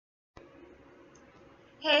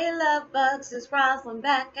Hey love bugs, it's Roslynn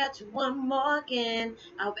back at you one more again.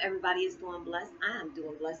 I hope everybody is doing blessed. I am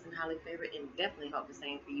doing blessed and highly favored and definitely hope the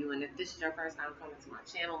same for you. And if this is your first time coming to my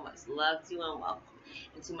channel, much love to you and welcome.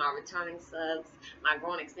 And to my returning subs, my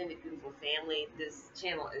growing extended beautiful family, this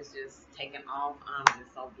channel is just taking off. I'm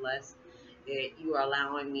just so blessed that you are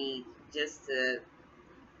allowing me just to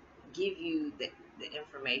give you the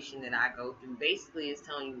information that I go through. Basically, it's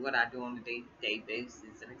telling you what I do on a day-to-day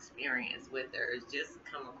basis and experience with her. It's just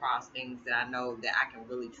come across things that I know that I can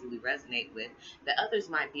really truly resonate with that others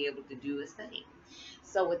might be able to do the same.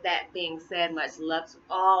 So with that being said, much love to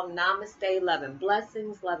all. Namaste, love and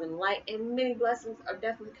blessings, love and light, and many blessings are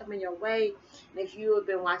definitely coming your way. And if you have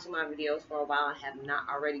been watching my videos for a while and have not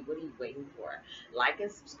already, what are you waiting for? Like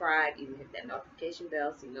and subscribe, even hit that notification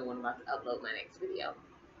bell so you know when I'm about to upload my next video.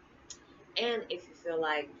 And if you feel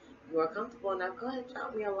like you are comfortable enough, go ahead and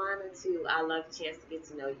drop me a line or two. I love a chance to get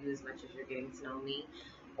to know you as much as you're getting to know me.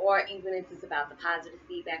 Or even if it's about the positive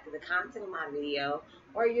feedback of the content of my video,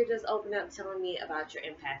 or you're just open up telling me about your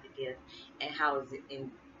empathic gift and how has it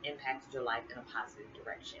impacted your life in a positive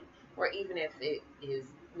direction. Or even if it is,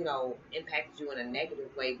 impacted you in a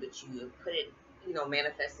negative way, but you have put it,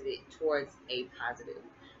 manifested it towards a positive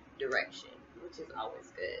direction, which is always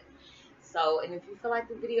good. So, and if you feel like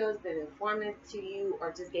the video has been informative to you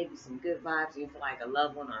or just gave you some good vibes and you feel like a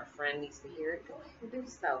loved one or a friend needs to hear it, go ahead and do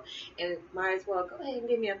so. And might as well go ahead and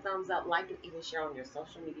give me a thumbs up, like, and even share on your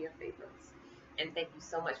social media favorites. And thank you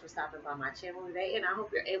so much for stopping by my channel today. And I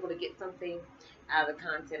hope you're able to get something out of the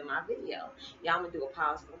content of my video. Y'all, I'm going to do a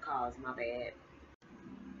pause for the cause. My bad.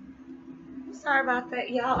 I'm sorry about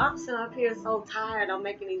that, y'all. I'm sitting up here so tired. I'm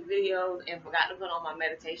making these videos and forgot to put on my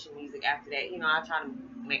meditation music after that. I try to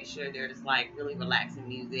make sure there's like really relaxing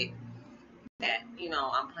music that,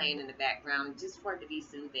 I'm playing in the background just for it to be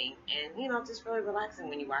soothing and, just really relaxing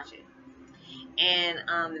when you watch it. And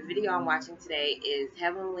the video I'm watching today is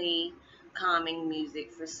heavenly calming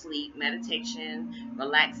music for sleep, meditation,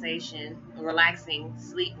 relaxing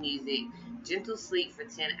sleep music, gentle sleep for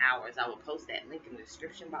 10 hours. I will post that link in the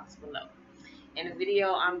description box below. And the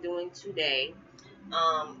video I'm doing today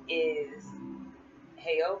is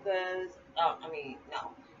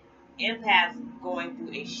empaths going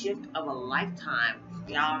through a shift of a lifetime.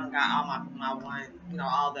 Y'all got all my one,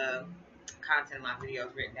 all the content of my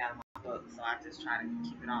videos written down in my book, so I just try to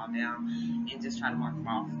keep it all down and just try to mark them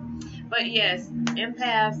off. But yes,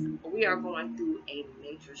 empaths, we are going through a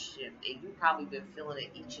major shift, and you've probably been feeling it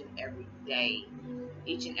each and every day.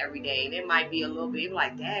 Each and every day. And it might be a little bit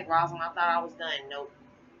like, dang, Roslynn, I thought I was done. Nope.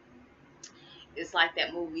 It's like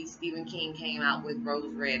that movie Stephen King came out with,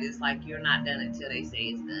 Rose Red. It's like you're not done until they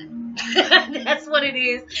say it's done. That's what it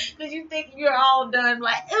is. Because you think you're all done.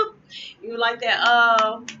 Like, oop. You like that,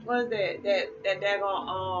 what is that? That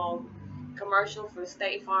daggone, commercial for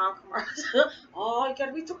State Farm commercial. Oh, you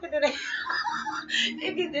gotta be talking to that.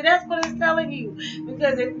 That's what it's telling you.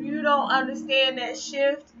 Because if you don't understand that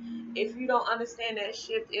shift,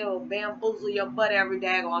 it'll bamboozle your butt every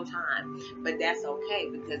daggone time. But that's okay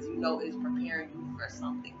because it's preparing you for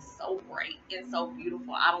something so great and so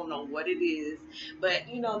beautiful. I don't know what it is, but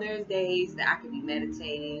there's days that I could be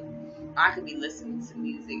meditating, or I could be listening to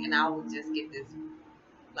music, and I would just get this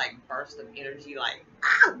like burst of energy, like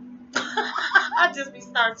ah! I just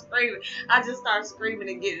start screaming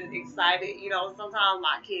and getting excited. Sometimes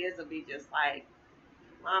my kids will be just like,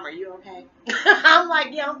 Mom, are you okay? I'm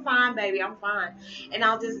like, yeah, I'm fine, baby, I'm fine. And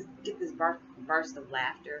I'll just get this burst of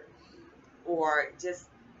laughter or just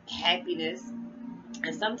happiness.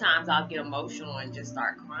 And sometimes I'll get emotional and just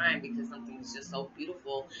start crying because something's just so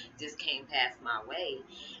beautiful just came past my way.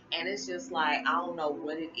 And it's just like, I don't know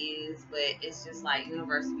what it is, but it's just like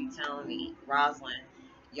universe be telling me, Roslynn,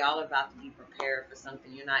 y'all are about to be prepared for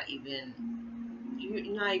something you're not even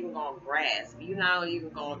gonna grasp. You're not even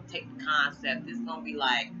gonna take the concept. It's gonna be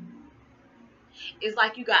like, it's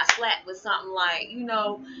like you got slapped with something, like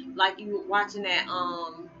like you were watching that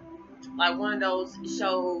like one of those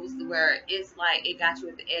shows where it's like it got you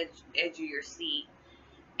at the edge of your seat.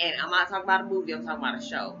 And I'm not talking about a movie, I'm talking about a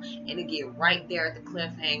show. And it get right there at the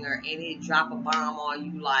cliffhanger and it drop a bomb on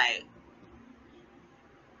you, like,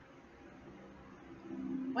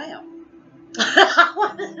 well, I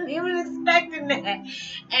wasn't even expecting that.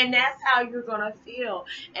 And that's how you're gonna feel.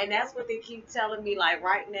 And that's what they keep telling me. Like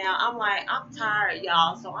right now, I'm like, I'm tired,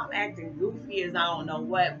 y'all. So I'm acting goofy as I don't know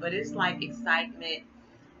what. But it's like exciting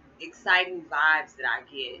vibes that I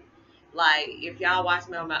get. Like if y'all watch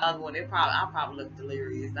me on my other one, I probably look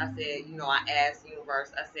delirious. I said, I asked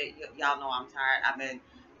universe. I said, y'all know I'm tired. I've been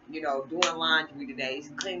you know, doing laundry today,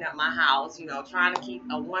 cleaning up my house, you know, trying to keep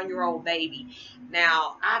a 1-year-old baby.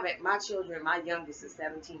 Now, my children, my youngest is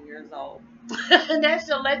 17 years old. That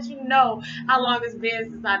should let you know how long it's been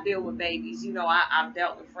since I deal with babies. You know, I've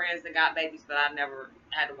dealt with friends that got babies, but I never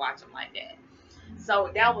had to watch them like that.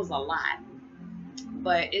 So that was a lot.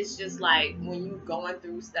 But it's just like when you going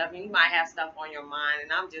through stuff and you might have stuff on your mind,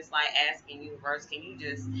 and I'm just like asking universe, can you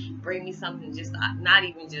just bring me something, just not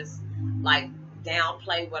even just like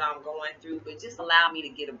downplay what I'm going through, but just allow me to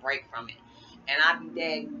get a break from it. And I be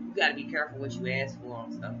dead. You gotta be careful what you ask for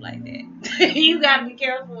on stuff like that. You gotta be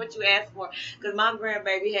careful what you ask for, because my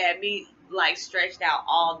grandbaby had me like stretched out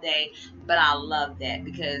all day, but I love that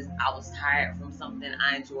because I was tired from something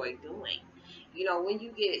I enjoy doing. You know, when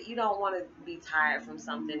you don't want to be tired from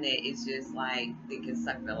something that is just like, that can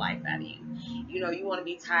suck the life out of you. You know, you want to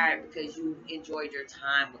be tired because you enjoyed your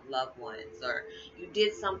time with loved ones, or you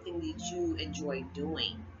did something that you enjoy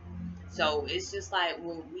doing. So it's just like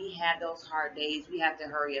when we have those hard days, we have to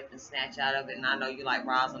hurry up and snatch out of it. And I know you like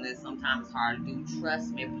Roslynn, is sometimes it's hard to do.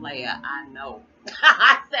 Trust me, player, I know.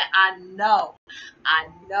 I said I know. I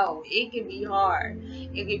know. It can be hard.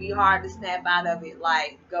 It can be hard to snap out of it,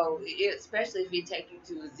 like especially if it take you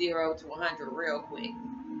to a 0 to 100 real quick.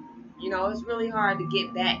 You know, it's really hard to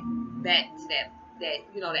get back to that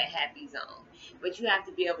that happy zone. But you have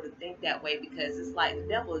to be able to think that way, because it's like the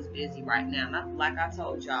devil is busy right now. And like I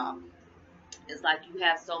told y'all, it's like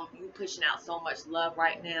you pushing out so much love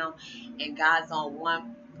right now, and God's on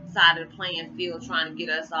one side of the playing field trying to get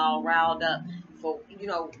us all riled up for,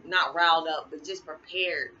 not riled up, but just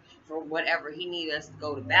prepared for whatever he needs us to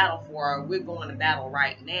go to battle for. We're going to battle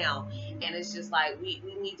right now, and it's just like we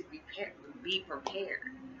need to be prepared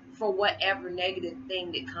for whatever negative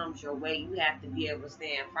thing that comes your way. You have to be able to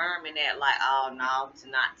stand firm in that, like, oh no,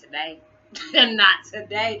 not today. Not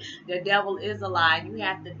today. The devil is a lie. You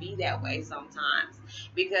have to be that way sometimes,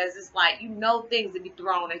 because it's like, things to be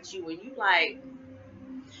thrown at you, and you like,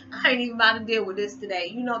 I ain't even about to deal with this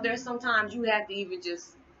today. There's sometimes you have to even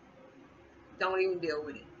just don't even deal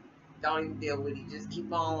with it. Don't even deal with it. Just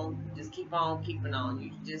keep on keeping on.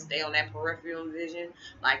 You just stay on that peripheral vision,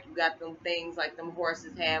 like you got them things like them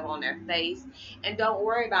horses have on their face, and don't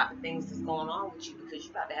worry about the things that's going on with you, because you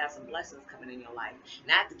about to have some blessings coming in your life.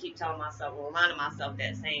 And I have to keep telling myself, or reminding myself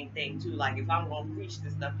that same thing too. Like, if I'm gonna preach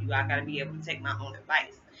this stuff to you, I gotta be able to take my own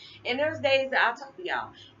advice. And there's days that I talk to y'all,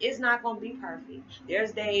 it's not gonna be perfect.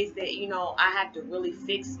 There's days that I have to really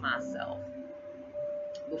fix myself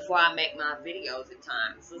before I make my videos at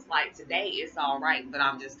times. So it's like today it's all right, but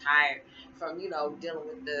I'm just tired from, dealing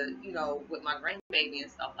with with my grandbaby and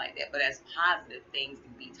stuff like that. But that's positive things to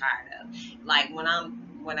be tired of. Like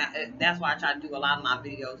that's why I try to do a lot of my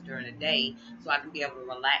videos during the day, so I can be able to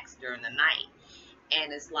relax during the night.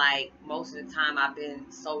 And it's like most of the time I've been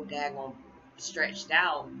so daggone stretched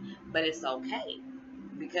out, but it's okay.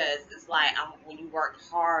 Because it's like, when you work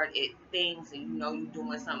hard at things, and you're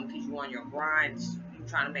doing something because you're on your grind, you're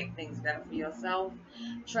trying to make things better for yourself.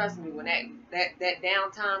 Trust me, when that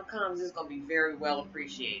downtime comes, it's gonna be very well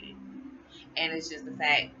appreciated. And it's just the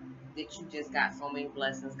fact that you just got so many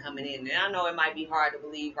blessings coming in. And I know it might be hard to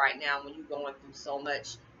believe right now when you're going through so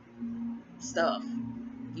much stuff.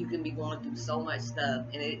 You can be going through so much stuff,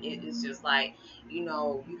 and it's just like, you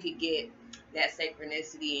could get that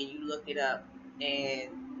synchronicity, and you look it up, and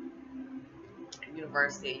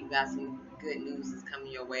universe said you got some good news is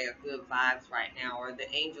coming your way, or good vibes right now, or the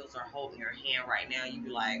angels are holding your hand right now. You be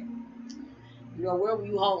like, where will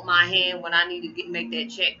you hold my hand when I need to make that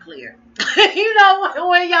check clear?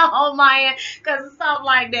 When y'all hold my hand, because it's something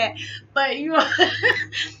like that. But you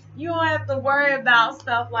don't have to worry about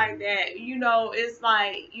stuff like that. It's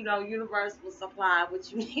like, universe will supply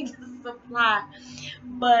what you need to supply.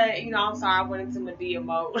 But, I'm sorry, I went into Medea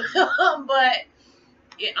mode. But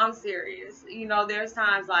I'm serious. There's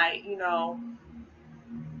times like,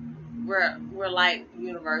 we're like,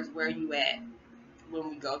 universe, where you at when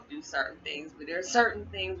we go through certain things? But there's certain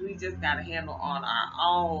things we just gotta handle on our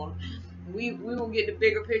own. We will get the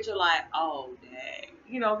bigger picture, like, oh dang.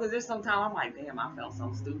 Because there's sometimes I'm like, damn, I felt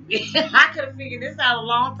so stupid. I could have figured this out a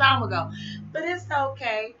long time ago. But it's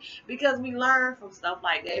okay, because we learn from stuff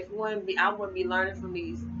like that. I wouldn't be learning from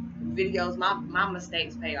these videos. My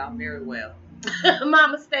mistakes pay off very well. My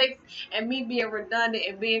mistakes and me being redundant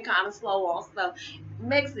and being kind of slow on stuff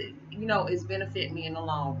makes it, it's benefit me in the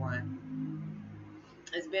long run.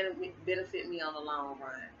 It's benefit me on the long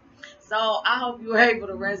run. So I hope you were able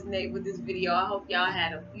to resonate with this video. I hope y'all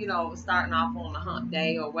had starting off on a hump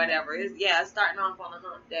day or whatever. It's starting off on a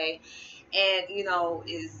hump day. And,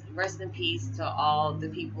 is rest in peace to all the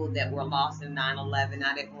people that were lost in 9/11.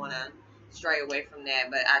 I didn't want to stray away from that,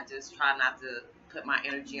 but I just try not to put my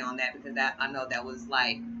energy on that, because that, I know that was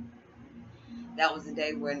like, that was the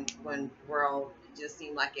day when world just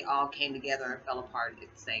seemed like it all came together and fell apart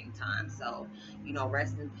at the same time. So, you know,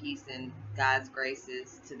 rest in peace and God's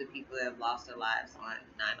graces to the people that have lost their lives on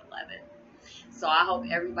 9/11. So I hope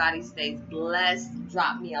everybody stays blessed.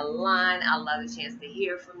 Drop me a line. I love the chance to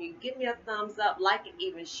hear from you. Give me a thumbs up, like it,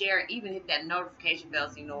 even share it, even hit that notification bell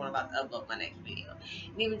so you know when I'm about to upload my next video.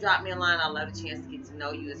 And even drop me a line. I love the chance to get to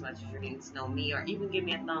know you as much as you're getting to know me, or even give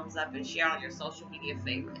me a thumbs up and share on your social media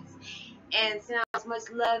favorites. And send out as much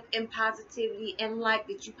love and positivity and light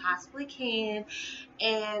that you possibly can.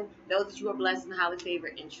 And know that you are blessed and highly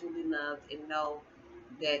favored and truly loved. And know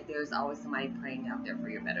that there's always somebody praying out there for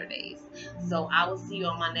your better days. So I will see you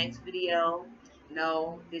on my next video.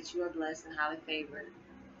 Know that you are blessed and highly favored.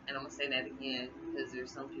 And I'm going to say that again, because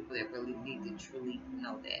there's some people that really need to truly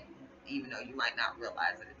know that, even though you might not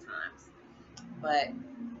realize it at times. But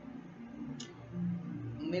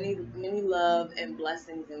many love and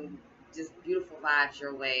blessings and just beautiful vibes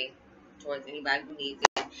your way towards anybody who needs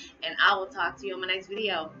it. And I will talk to you on my next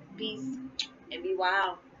video. Peace and be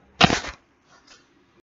wild.